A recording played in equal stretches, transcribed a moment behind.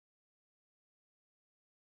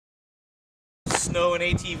snow and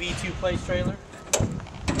ATV two-place trailer.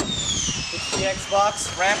 It's the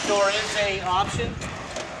X-Box. Ramp door is an option.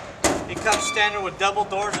 It comes standard with double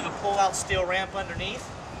doors and a pull-out steel ramp underneath.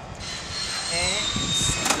 And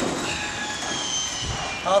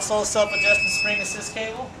also self-adjusting spring assist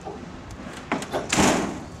cable.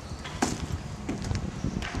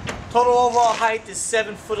 Total overall height is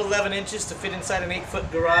 7 foot 11 inches to fit inside an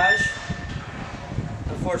 8-foot garage.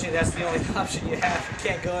 Unfortunately, that's the only option you have. You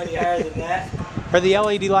can't go any higher than that. Are the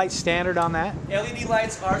LED lights standard on that? LED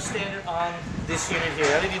lights are standard on this unit here.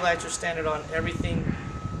 LED lights are standard on everything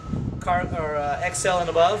XL and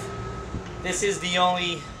above. This is the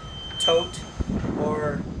only tote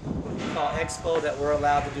or what we call Expo that we're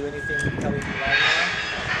allowed to do anything with LED lighting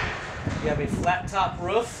on. You have a flat top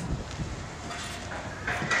roof.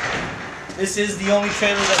 This is the only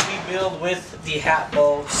trailer that we build with the hat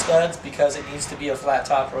bow studs because it needs to be a flat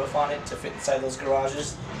top roof on it to fit inside those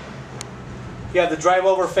garages. You have the drive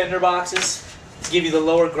over fender boxes to give you the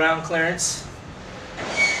lower ground clearance.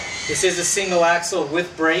 This is a single axle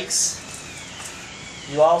with brakes.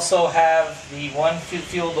 You also have the one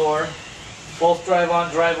fuel door, both drive on,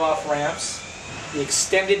 drive off ramps, the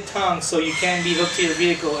extended tongue so you can be hooked to your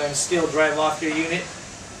vehicle and still drive off your unit.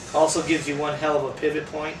 Also gives you one hell of a pivot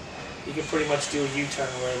point. You can pretty much do a U-turn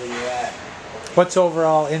wherever you're at. What's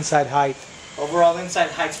overall inside height? Overall inside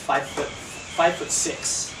height's 5 foot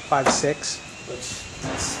 6. 5'6". Which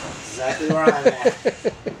that's exactly where I'm at.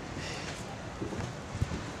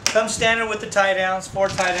 Comes standard with the tie downs, 4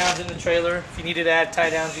 tie downs in the trailer. If you needed to add tie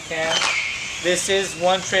downs, you can. This is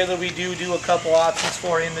one trailer we do a couple options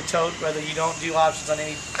for in the tote. Whether you don't do options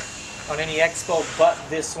on any Expo, but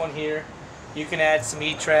this one here. You can add some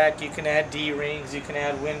E-track, you can add D-rings, you can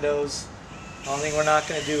add windows. The only thing we're not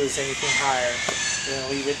going to do is anything higher. We're going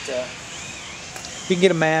to leave it. You can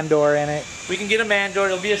get a man door in it. We can get a man door.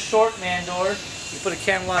 It'll be a short man door. You put a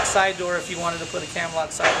cam lock side door if you wanted to put a cam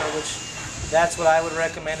lock side door, which that's what I would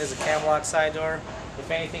recommend is a cam lock side door.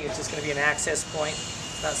 If anything, it's just going to be an access point.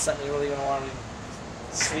 It's not something you're really going to want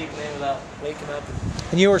to sleep in without waking up.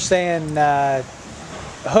 And you were saying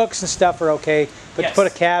hooks and stuff are okay, but yes. To put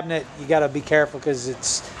a cabinet, you got to be careful because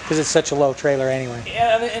it's such a low trailer anyway.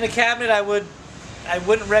 Yeah, in a cabinet, I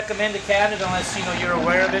wouldn't recommend a cabinet unless you're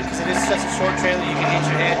aware of it because it is such a short trailer. You can hit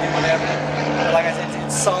your head, do whatever. But like I said,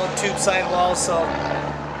 it's solid tube side wall, so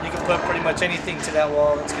you can put pretty much anything to that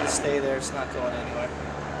wall. It's going to stay there. It's not going anywhere.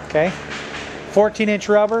 Okay. 14-inch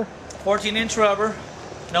rubber. 14-inch rubber.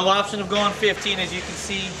 No option of going 15, as you can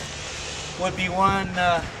see. Would be one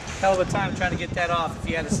hell of a time trying to get that off if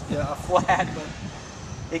you had a flat, but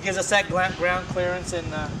it gives us that ground clearance, and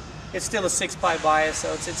it's still a 6-ply bias,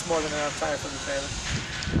 so it's more than enough tire for the trailer.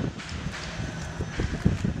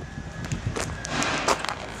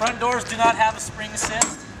 Front doors do not have a spring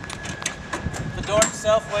assist. The door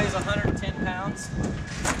itself weighs 110 pounds,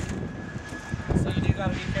 so you do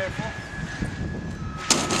got to be careful.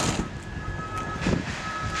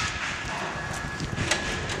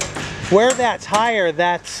 Where that's higher,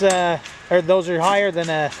 or those are higher than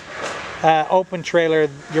a open trailer.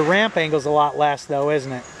 Your ramp angle's a lot less, though,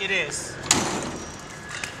 isn't it? It is.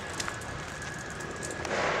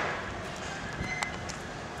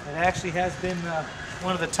 It actually has been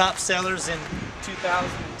one of the top sellers in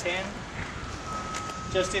 2010.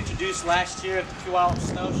 Just introduced last year at the Puyallup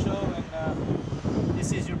Snow Show, and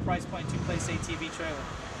this is your price point two-place ATV trailer.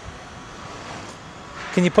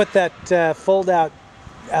 Can you put that fold-out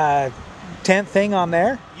tent thing on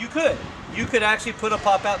there? You could. You could actually put a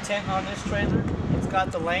pop-out tent on this trailer. It's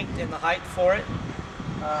got the length and the height for it.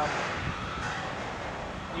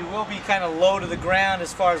 You will be kind of low to the ground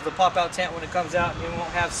as far as the pop-out tent when it comes out. You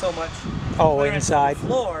won't have so much clearance inside on the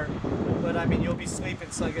floor, but I mean you'll be sleeping,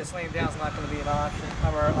 so I guess laying down is not going to be an option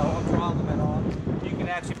or a problem at all. You can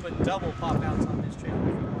actually put double pop-outs on this trailer if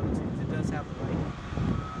you wanted to. It does have the weight.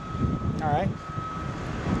 All right.